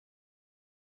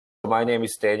my name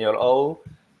is Daniel O.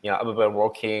 Yeah, I've been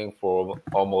working for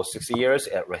almost 6 years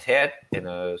at Red Hat in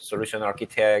a solution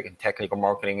architect and technical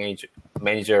marketing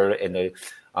manager and a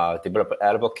developer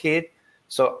advocate.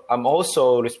 So I'm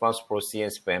also responsible for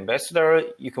CNCP ambassador.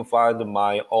 You can find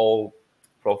my old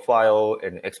profile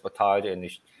and expertise and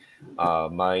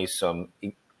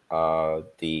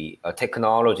the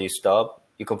technology stuff.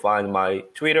 You can find my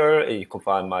Twitter, and you can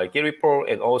find my Git report,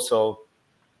 and also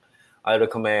I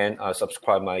recommend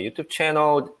subscribe my YouTube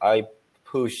channel. I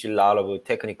push a lot of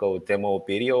technical demo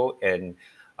video and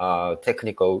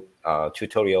technical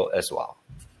tutorial as well.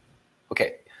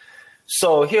 Okay,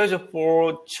 so here's the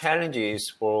 4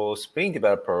 challenges for Spring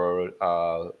developer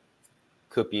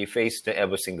could be faced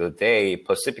every single day,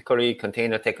 specifically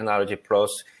container technology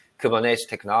plus Kubernetes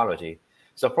technology.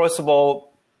 So first of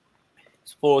all,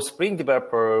 for Spring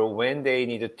developer, when they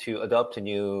needed to adopt a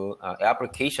new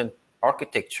application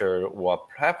architecture or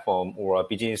platform or a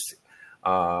business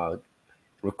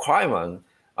requirement,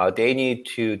 they need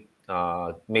to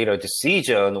make a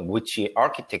decision which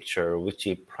architecture, which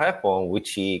platform,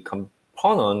 which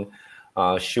component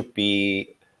should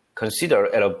be considered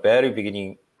at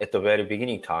the very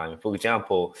beginning time. For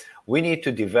example, we need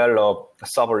to develop a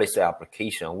serverless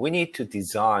application. We need to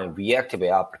design reactive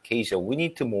application. We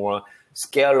need to more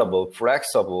scalable,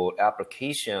 flexible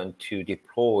application to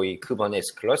deploy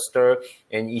Kubernetes cluster,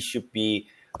 and it should be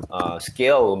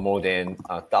scale more than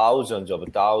thousands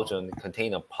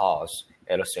container pods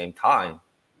at the same time.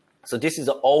 So this is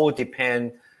all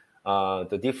depend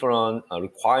the different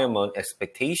requirement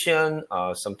expectation.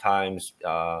 Sometimes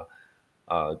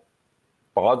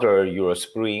bother your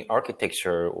Spring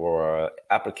architecture or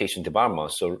application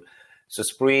development. So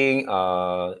Spring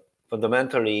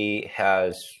fundamentally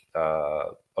has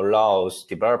allows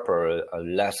developer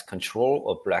less control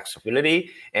or flexibility,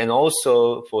 and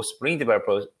also for Spring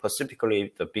developers,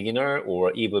 specifically the beginner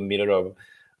or even middle of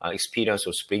experience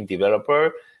of Spring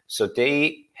developer, so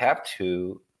they have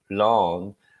to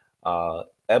learn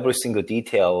every single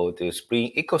detail of the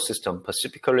Spring ecosystem.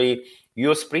 Specifically,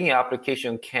 your Spring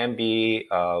application can be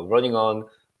running on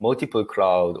multiple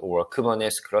cloud or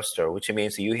Kubernetes cluster, which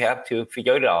means you have to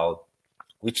figure it out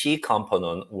which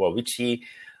component or which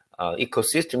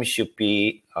ecosystem should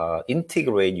be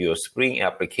integrate your Spring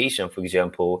application. For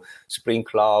example, Spring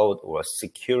Cloud or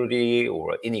security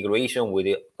or integration with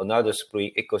another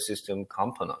Spring ecosystem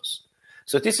components.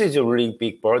 So this is a really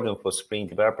big burden for Spring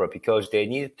developer because they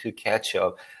need to catch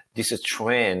up this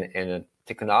trend and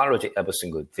technology every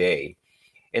single day.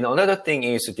 And another thing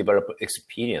is developer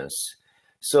experience.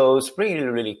 So Spring is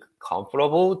really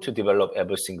comfortable to develop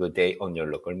every single day on your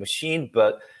local machine,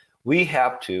 but we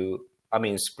have to,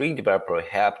 Spring developer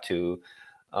have to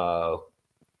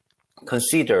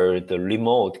consider the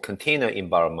remote container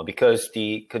environment, because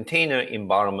the container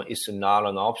environment is not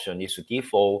an option. It's a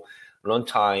default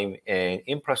runtime and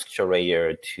infrastructure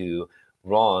layer to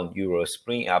run your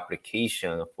Spring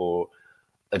application for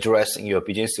addressing your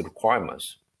business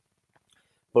requirements.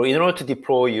 But in order to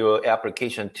deploy your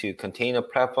application to container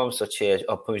platforms such as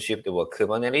OpenShift or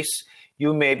Kubernetes,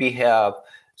 you maybe have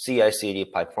CI/CD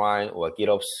pipeline or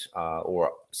GitOps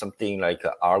or something like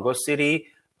Argo CD,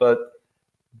 but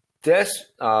that's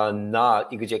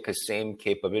not exactly the same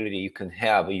capability you can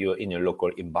have in your local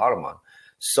environment.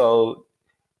 So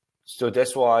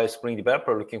that's why Spring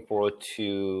developer looking forward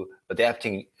to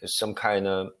adapting some kind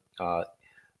of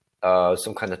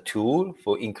tool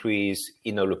for increase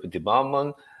inner loop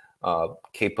development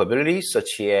capabilities,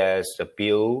 such as the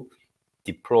build,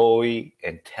 deploy,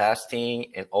 and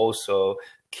testing, and also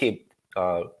keep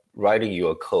writing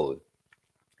your code.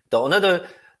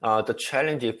 The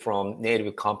challenge from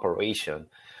native compilation.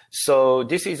 So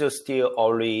this is still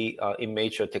early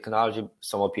immature technology.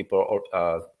 Some people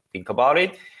think about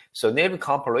it. So native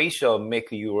compilation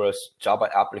make your Java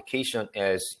application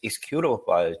as executable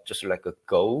file, just like a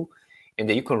Go, and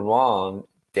then you can run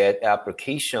that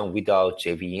application without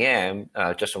JVM,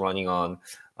 just running on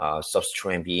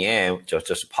substring VM,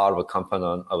 just part of a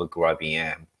component of a Grub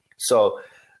VM. So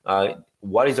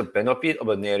what is the benefit of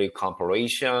a native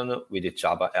compilation with the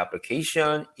Java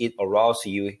application? It allows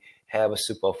you have a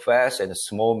super fast and a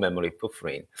small memory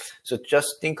footprint. So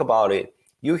just think about it.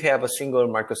 You have a single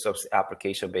Microsoft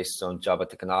application based on Java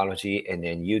technology, and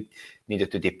then you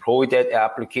needed to deploy that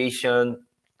application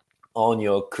on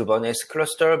your Kubernetes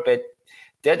cluster, but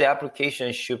that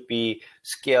application should be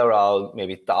scaled out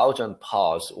maybe 1,000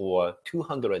 pods or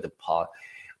 200 pods.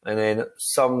 And then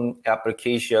some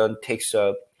application takes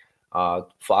 5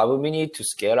 minutes to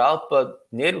scale out, but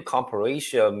native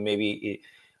compilation maybe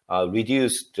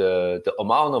reduce the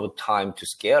amount of time to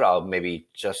scale out, maybe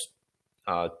just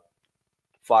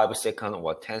 5 seconds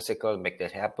or 10 seconds, make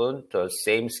that happen, the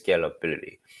same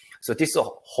scalability. So this is a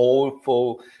whole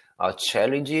full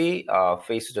challenge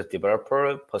faces the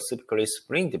developer, specifically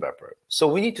Spring developer. So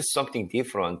we need to something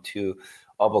different to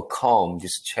overcome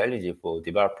this challenge for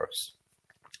developers.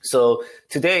 So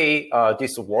today,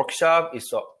 this workshop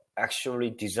is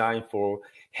actually designed for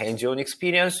hands-on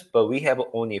experience, but we have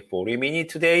only 40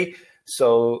 minutes today.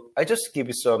 So I just give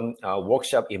you some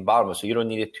workshop environment, so you don't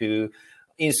need to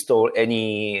install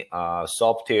any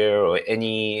software or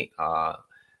any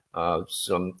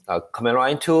some command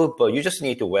line tool, but you just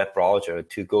need a web browser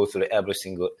to go through every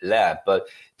single lab. But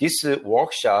this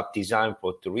workshop designed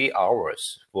for 3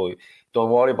 hours. So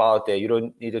don't worry about that. You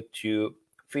don't need to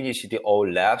finish the all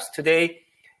labs today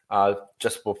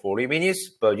just for 40 minutes,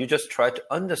 but you just try to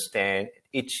understand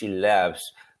each labs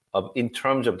in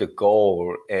terms of the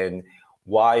goal and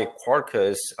why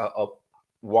Quarkus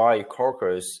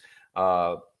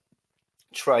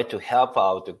try to help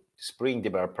out the Spring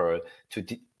developer to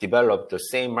develop the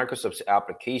same Microsoft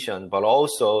application, but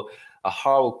also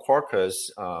how Quarkus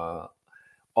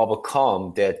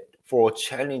overcome that 4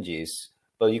 challenges,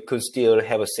 but you could still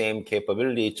have the same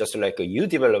capability, just like you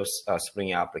develop a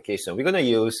Spring application. We're going to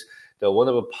use one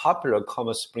of the popular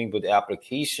common Spring Boot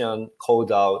application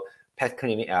called out path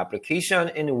cleaning application,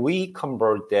 and we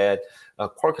convert that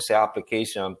Quarkus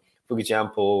application, for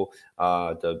example,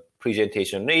 the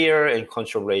presentation layer and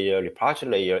control layer,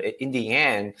 repository layer. In the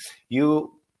end,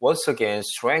 you once again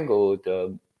strangle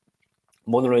the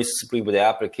monolith Spring Boot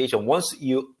application. Once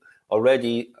you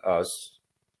already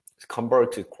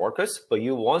convert to Quarkus, but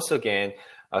you once again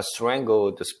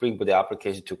strangle the Spring Boot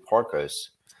application to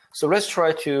Quarkus. So let's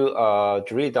try to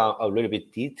drill down a little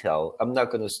bit detail. I'm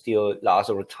not going to steal lots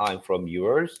of time from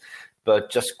yours, but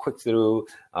just quick through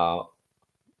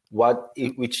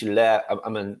each lab.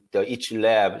 Each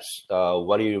labs.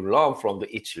 What do you learn from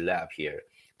each lab here?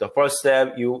 The first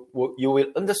step, you will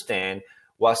understand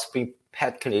what Spring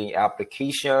path cleaning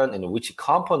application and which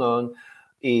components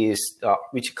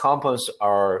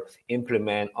are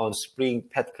implemented on Spring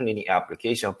path cleaning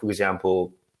application. For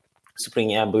example, Spring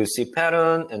MVC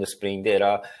pattern and the Spring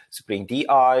data, Spring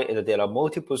DI, and there are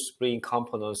multiple Spring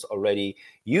components already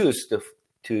used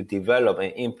to develop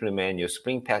and implement your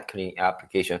Spring path cleaning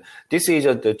application. This is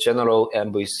the general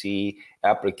MVC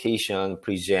application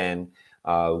present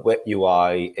web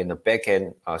UI and the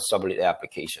backend servlet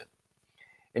application.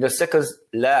 In the second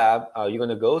lab, you're going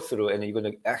to go through and you're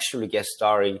going to actually get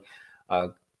started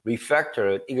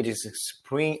refactor existing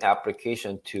Spring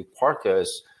application to Quarkus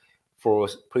for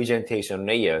presentation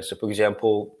layer. So for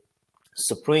example,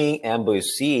 Spring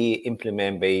MVC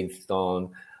implement based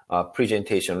on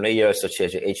presentation layers such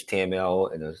as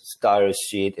HTML and style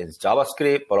sheet and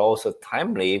JavaScript, but also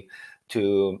Timely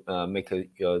to make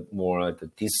a more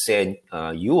decent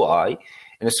UI.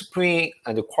 And the Spring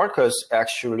and the Quarkus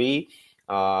actually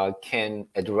can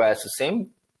address the same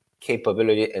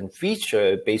capability and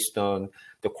feature based on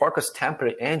the Quarkus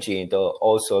template engine,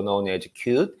 also known as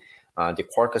Qt. The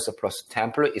Quarkus plus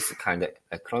template is a kind of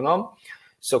acronym.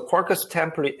 So Quarkus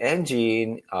template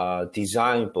engine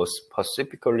designed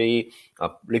specifically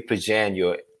represent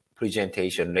your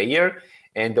presentation layer.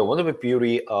 And one of the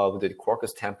beauty of the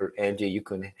Quarkus template engine, you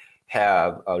can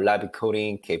have a live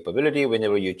coding capability.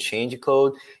 Whenever you change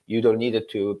code, you don't need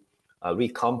to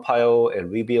recompile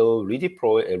and rebuild,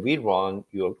 redeploy, and rerun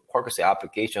your Quarkus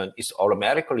application. It's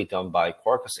automatically done by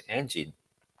Quarkus engine.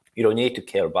 You don't need to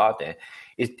care about that.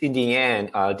 In the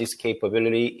end, this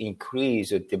capability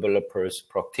increases developers'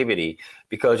 productivity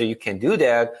because you can do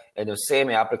that in the same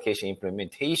application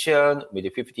implementation with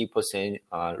 50%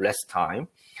 less time.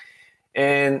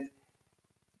 And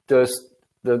the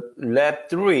lab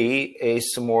 3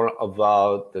 is more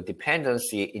about the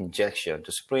dependency injection.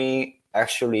 The Spring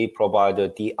actually provide the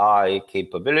DI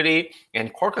capability,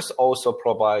 and Quarkus also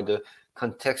provide the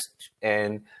context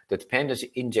and the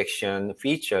dependency injection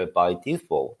feature by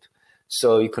default.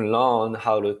 So you can learn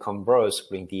how to convert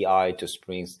Spring DI to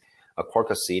Spring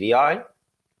Quarkus CDI.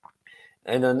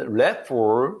 And then lab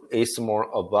 4 is more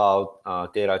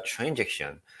about data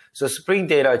transaction. So Spring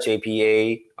Data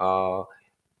JPA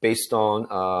based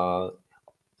on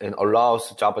and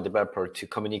allows Java developer to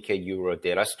communicate your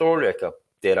data store like a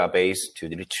database to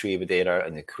retrieve data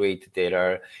and create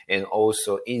data and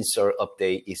also insert,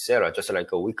 update, etc. Just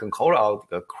like we can call out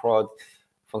the CRUD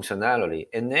functionality.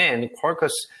 And then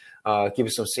Quarkus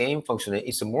gives some same functionality.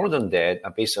 It's more than that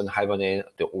based on Hibernate,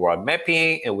 the OR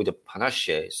mapping, and with the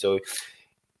Panache. So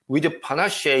with the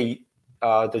Panache,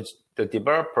 the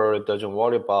developer doesn't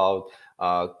worry about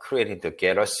creating the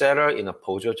getter setter in a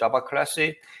POSIX Java class,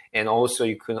 and also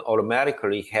you can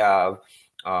automatically have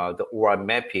the OR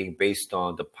mapping based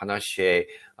on the Panache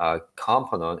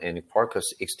component and Quarkus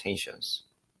extensions.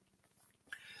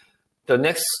 The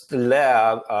next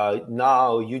lab,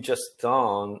 now you just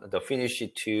done the finish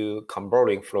to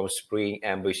converting from Spring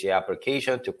MVC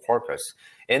application to Quarkus.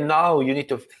 And now you need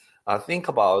to think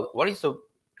about what is the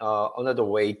another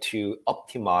way to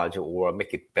optimize or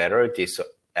make it better this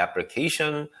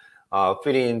application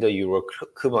fitting the your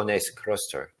Kubernetes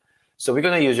cluster. So we're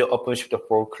going to use your OpenShift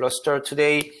 4 cluster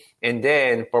today. And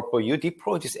then for you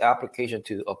deploy this application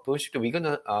to OpenShift, we're going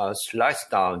to slice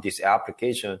down this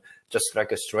application just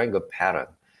like a triangle pattern.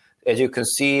 As you can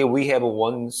see, we have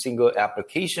one single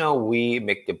application. We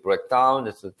make the breakdown.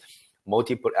 It's a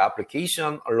multiple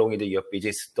application along with your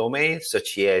business domain,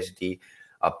 such as the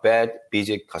bad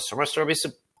business customer service.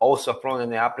 Also from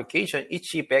an application,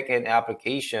 each backend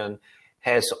application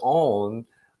has own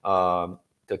the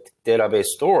database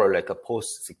store like a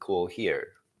PostgreSQL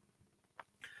here.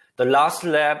 The last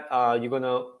lab, you're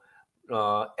gonna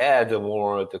add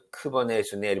more the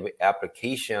Kubernetes native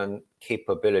application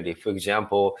capability. For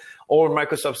example, all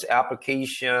Microsoft's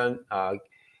application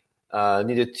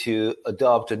needed to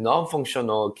adopt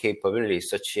non-functional capabilities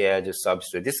such as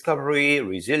service discovery,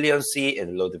 resiliency,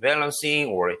 and load balancing,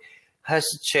 or health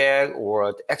check,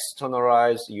 or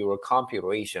externalize your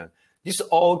configuration. These are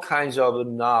all kinds of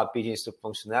not business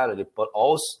functionality, but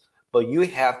you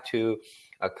have to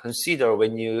consider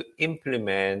when you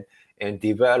implement and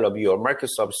develop your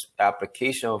Microsoft's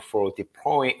application for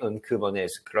deploying on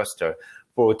Kubernetes cluster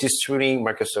for distributing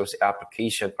Microsoft's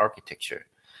application architecture.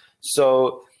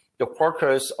 So the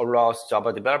Quarkus allows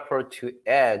Java developer to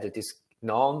add this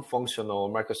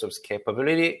non-functional Microsoft's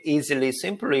capability easily,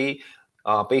 simply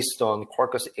based on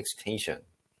Quarkus extension.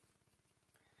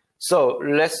 So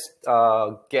let's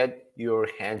get your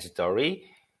hands dirty.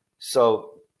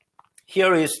 So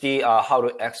here is the how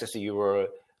to access your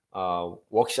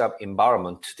workshop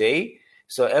environment today.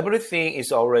 So everything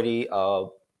is already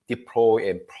deployed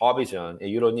and provisioned, and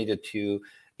you don't need to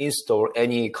install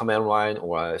any command line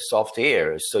or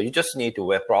software. So you just need a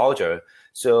web browser.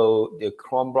 So the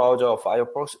Chrome browser or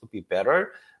Firefox would be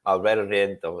better rather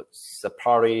than the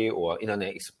Safari or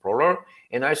Internet Explorer.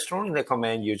 And I strongly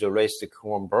recommend you to use the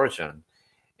Chrome version.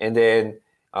 And then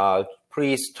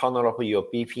please turn off your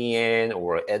VPN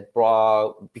or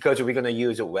AdBlock because we're going to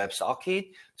use a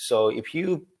WebSocket. So if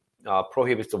you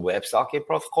prohibit the WebSocket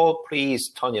protocol, please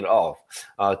turn it off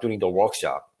during the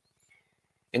workshop.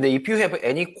 And then if you have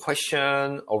any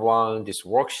question around this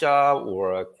workshop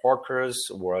or Quarkus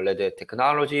or related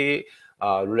technology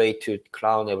related to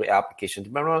cloud application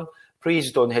development,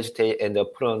 please don't hesitate and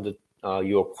put on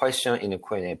your question in the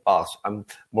Q&A box. I'm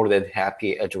more than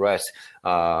happy to address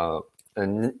in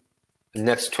the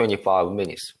next 25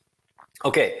 minutes.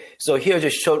 Okay, so here's a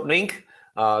short link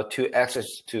to access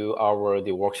to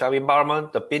the workshop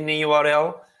environment, the bit.ly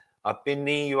URL.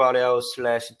 Bit.ly URL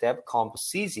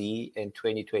 /DevConf.CZ in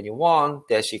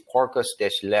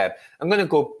 2021-Quarkus-lab. I'm going to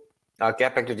go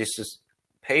get back to this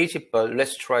page, but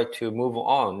let's try to move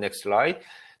on. Next slide.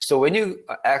 So when you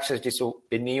access this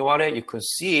bit.ly URL, you can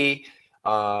see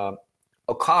account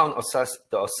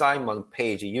the assignment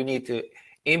page. You need to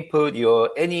input your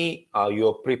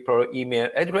preferred email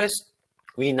address.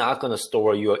 We're not going to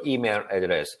store your email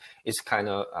address. It's kind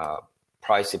of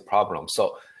pricey problem.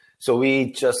 So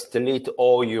we just delete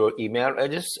all your email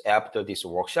address after this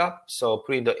workshop. So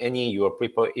put in your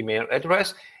preferred email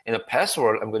address and a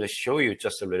password. I'm going to show you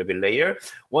just a little bit later.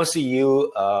 Once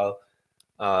you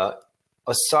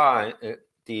assign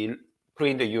put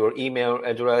in your email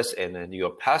address and then your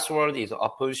password is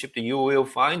OpenShift, you will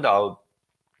find out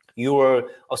your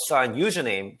assigned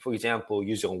username, for example,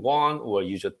 user 1 or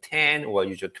user 10 or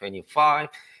user 25,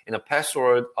 and a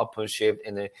password OpenShift.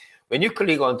 And then when you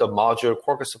click on the module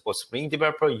Quarkus for Spring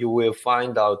Developer, you will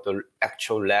find out the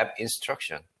actual lab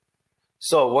instruction.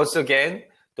 So once again,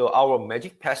 our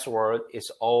magic password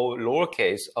is all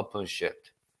lowercase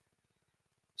OpenShift.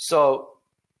 So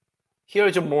here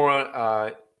is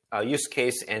more use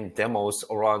case and demos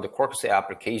around the Quarkus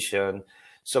application.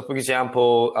 So for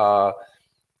example,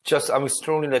 I'm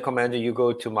strongly recommend you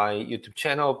go to my YouTube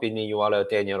channel, bit.ly URL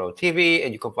Daniel TV,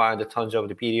 and you can find tons of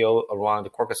the video around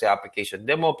the Quarkus application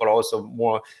demo, but also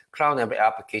more cloud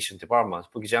application development.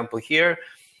 For example, here,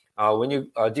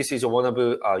 this is one of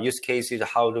the use cases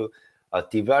how to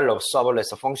develop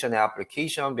serverless function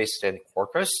application based on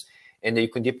Quarkus, and you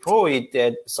can deploy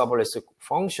that serverless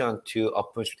function to a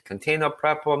container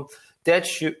platform that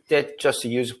just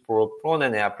used for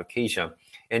front-end application.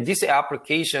 And this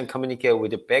application communicates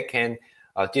with the backend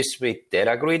district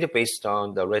data grid based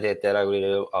on the Red Hat data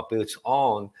grid built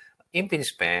on infinite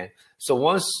span. So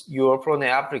once your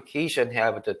front-end application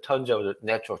have the tons of the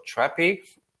network traffic,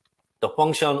 the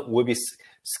function will be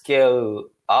scaled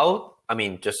out. I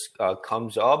mean, just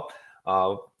comes up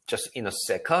just in a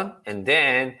second, and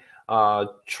then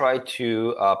try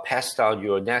to pass down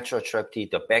your natural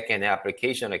traffic to the backend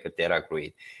application like a data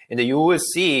grid. And then you will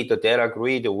see the data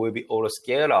grid will be auto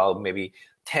scaled out, maybe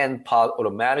 10 parts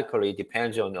automatically,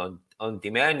 depends on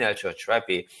demand natural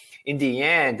traffic. In the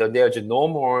end, there's no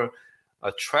more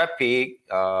traffic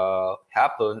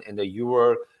happen, and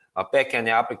your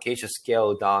backend application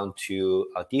scale down to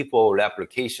a default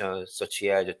application such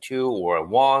as 2 or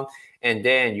 1, and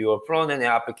then your front-end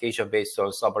application based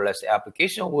on serverless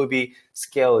application will be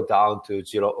scaled down to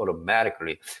 0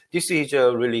 automatically. This is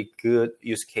a really good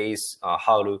use case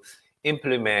how to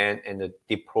implement and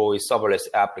deploy serverless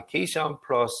application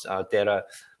plus data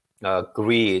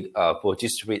grid for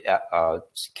distributed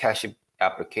caching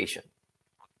application.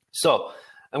 So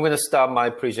I'm going to stop my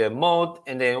present mode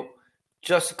and then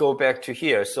just go back to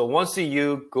here. So once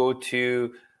you go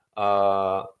to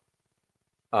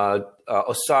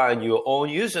assign your own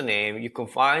username, you can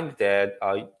find that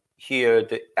here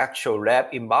the actual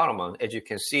lab environment. As you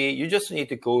can see, you just need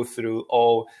to go through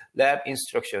all lab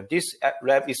instruction. This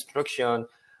lab instruction,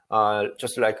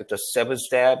 just like the 7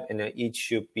 step, and then each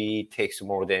should be takes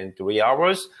more than 3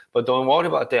 hours. But don't worry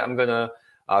about that. I'm gonna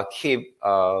keep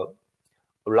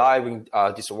live in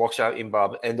this workshop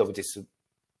environment end of this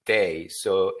day.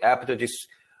 So after this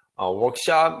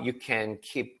workshop, you can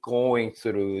keep going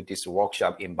through this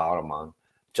workshop environment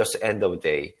just end of the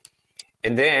day.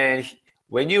 And then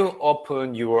when you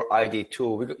open your ID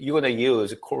tool, you're going to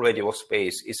use Core-Ready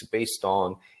Workspace. It's based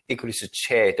on Eclipse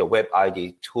Chat, the web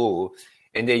ID tool.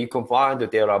 And then you can find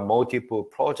that there are multiple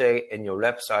projects in your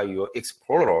left side, your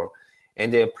Explorer.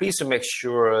 And then please make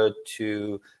sure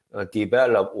to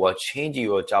develop or change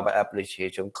your Java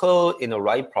application code in the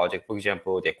right project. For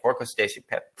example, the Quarkus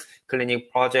Pack Cleaning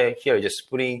project. Here is the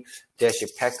Spring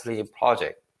Pack Cleaning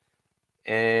project.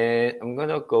 And I'm going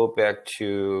to go back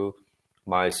to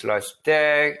my slide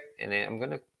deck, and then I'm going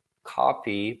to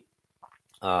copy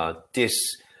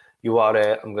this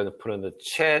URL. I'm going to put in the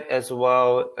chat as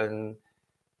well, and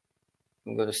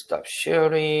I'm going to stop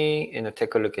sharing and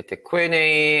take a look at the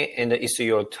Q&A, and it's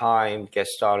your time get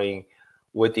starting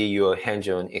with your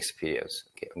hands-on experience.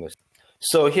 Okay,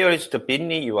 so here is the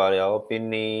bit.ly URL,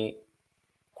 bit.ly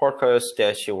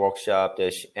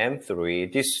Quarkus-workshop-M3.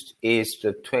 This is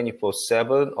the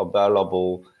 24/7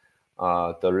 available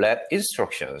the lab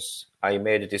instructions. I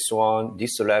made this one.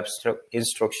 This lab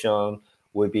instruction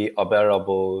will be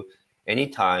available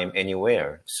anytime,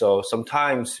 anywhere. So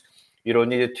sometimes you don't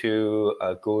need to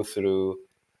go through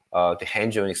the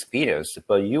hands-on experience,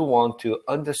 but you want to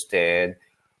understand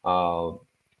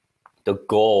the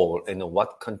goal and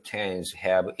what contents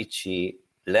have each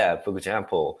lab. For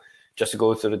example, just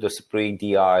go through the Spring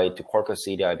DI to Quarkus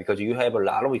CDI because you have a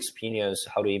lot of experience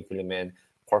how to implement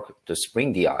the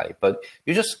Spring DI, but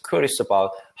you're just curious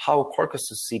about how Quarkus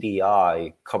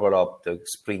CDI covered up the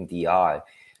Spring DI,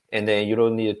 and then you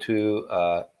don't need to,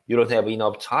 you don't have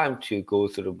enough time to go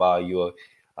through by your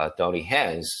dirty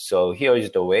hands. So here is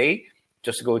the way.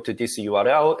 Just go to this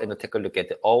URL and take a look at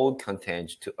the old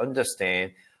content to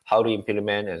understand how to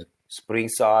implement a Spring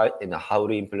side and how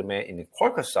to implement in the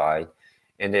Quarkus side.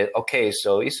 And then, okay,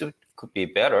 so it could be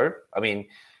better. I mean,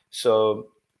 so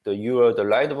the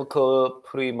line of code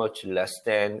pretty much less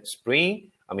than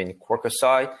Spring, I mean Quarkus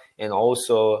side, and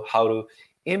also how to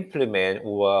implement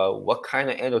what kind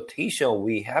of annotation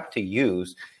we have to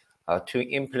use to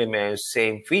implement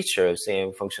same features,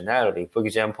 same functionality. For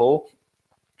example,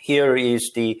 here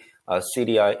is the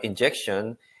CDI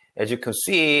injection. As you can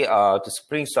see, the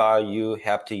Spring side, you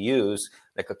have to use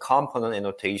like a component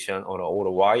annotation or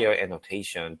the wire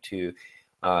annotation to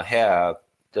have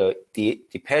the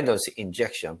dependency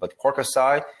injection. But Quarkus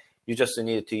side, you just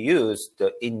need to use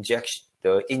the inject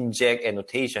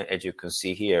annotation, as you can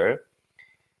see here.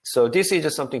 So this is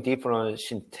just something different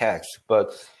syntax,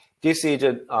 but this is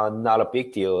not a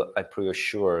big deal, I'm pretty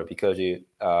sure, because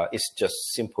it's just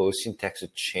simple syntax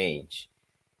change.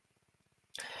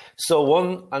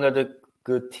 So another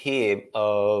good tip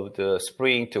of the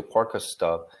Spring to Quarkus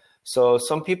stuff. So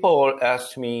some people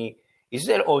ask me, is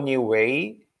there only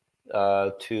way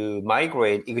to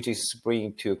migrate existing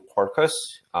Spring to Quarkus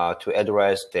to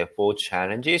address the full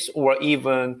challenges, or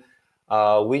even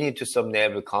we need to some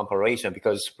native compilation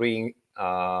because Spring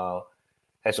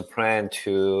has a plan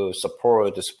to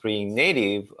support the Spring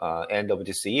native end of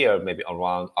this year, maybe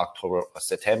around October or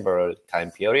September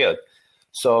time period.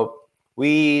 So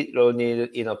we don't need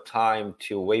enough time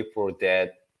to wait for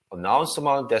that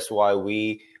announcement. That's why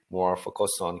we more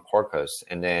focused on Quarkus.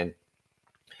 And then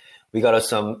we got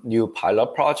some new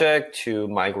pilot project to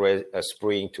migrate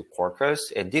Spring to Quarkus.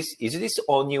 And is this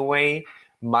only way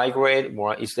migrate,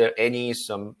 or is there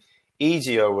some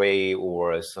easier way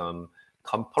or some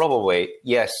comparable way?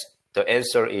 Yes, the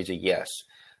answer is yes.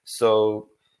 So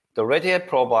the Red Hat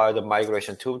provides a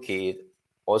migration toolkit,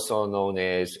 also known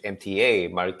as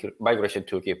MTA, migration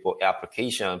toolkit for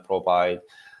application, provide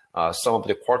some of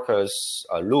the Quarkus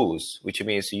rules, which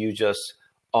means you just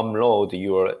upload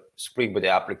your Spring Boot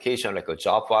application like a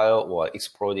job file or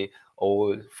export the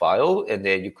old file, and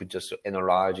then you could just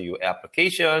analyze your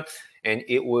application, and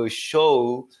it will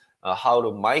show how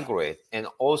to migrate. And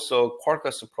also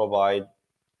Quarkus provide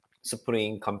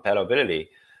Spring compatibility.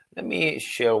 Let me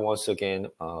share once again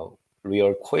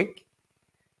real quick.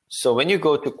 So when you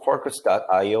go to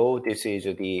Quarkus.io, this is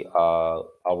the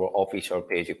our official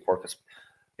page, Quarkus,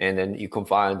 and then you can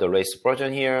find the latest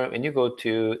version here. When you go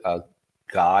to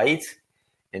guides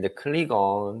and click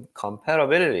on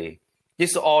compatibility,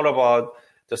 this is all about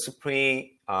the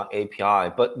Spring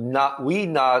API, but we're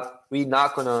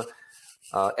not gonna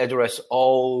address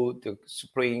all the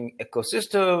Spring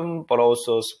ecosystem, but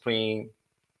also Spring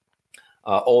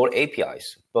all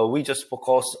APIs. But we just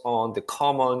focus on the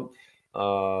common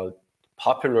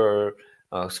popular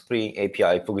Spring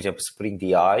API, for example, Spring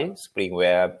DI, Spring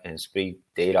Web, and Spring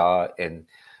Data, and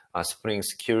Spring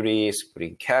Security,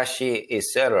 Spring Cache,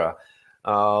 etc.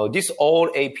 This all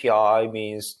API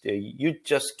means that you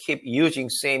just keep using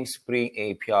same Spring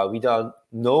API without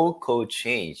no code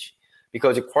change,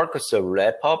 because Quarkus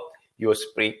wrap up your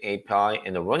Spring API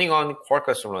and running on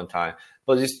Quarkus runtime.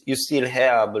 But you still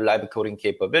have live coding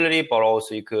capability, but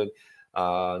also you could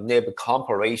enable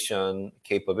comparison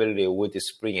capability with the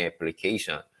Spring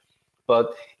application.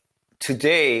 But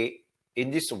today,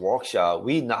 in this workshop,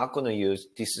 we're not going to use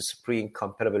this Spring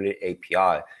compatibility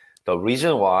API. The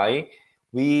reason why,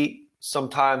 we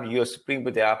sometimes your Spring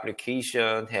Boot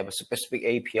application have a specific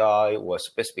API or a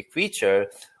specific feature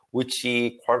which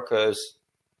Quarkus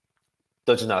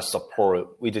does not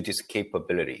support with these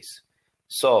capabilities.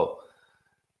 So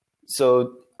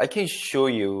I can show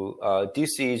you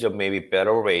this is a maybe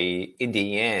better way in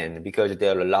the end, because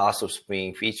there are lots of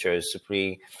Spring features,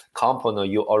 Spring component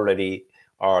you already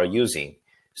are using.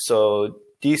 So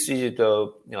this is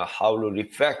the how to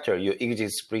refactor your existing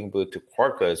Spring Boot to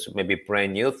Quarkus, maybe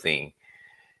brand new thing.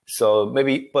 So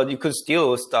maybe, but you could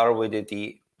still start with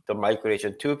the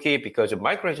migration toolkit, because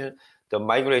the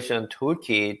migration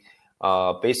toolkit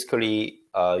basically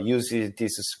uses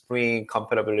this Spring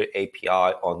compatibility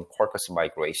API on Quarkus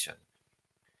migration.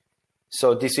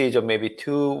 So this is maybe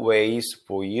two ways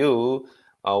for you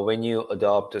when you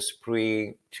adopt the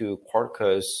Spring to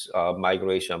Quarkus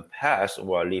migration path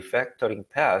or refactoring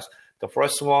path. The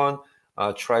first one,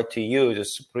 try to use the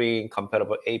Spring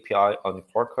compatible API on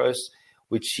Quarkus,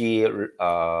 which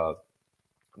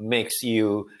makes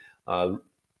you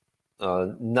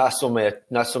not so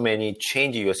many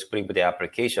changes your Spring Boot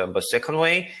application. But second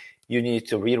way, you need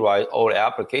to rewrite all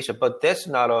application, but that's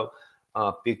not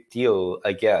a big deal,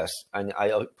 I guess, and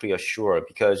I pretty sure,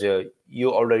 because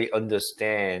you already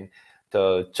understand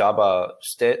the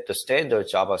standard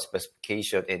Java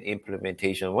specification and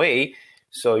implementation way.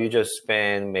 So you just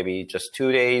spend maybe just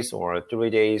 2 days or 3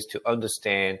 days to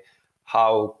understand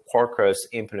how Quarkus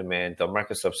implement the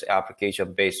Microsoft's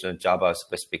application based on Java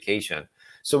specification.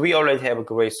 So we already have a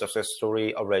great success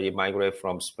story already migrate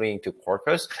from Spring to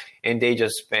Quarkus, and they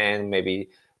just spend maybe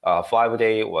 5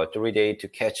 days or 3 days to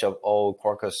catch up all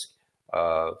Quarkus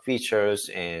features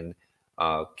and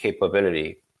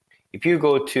capability. If you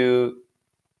go to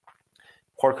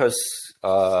Quarkus,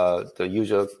 the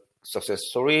user success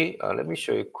story, let me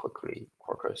show you quickly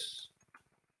Quarkus.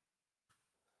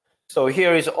 So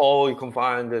here is all you can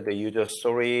find the user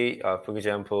story. For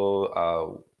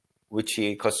example, which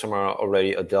customer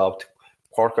already adopt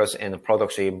Quarkus in the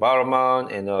production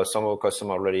environment, and some of the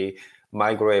customer already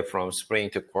migrate from Spring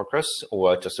to Quarkus,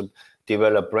 or just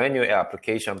develop brand new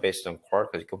application based on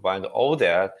Quarkus. You can find all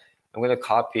that. I'm going to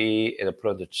copy and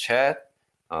put on the chat.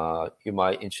 You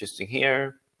might interesting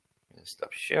here.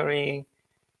 Stop sharing,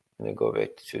 and then go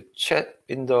back to chat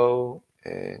window,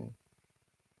 and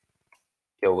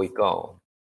here we go.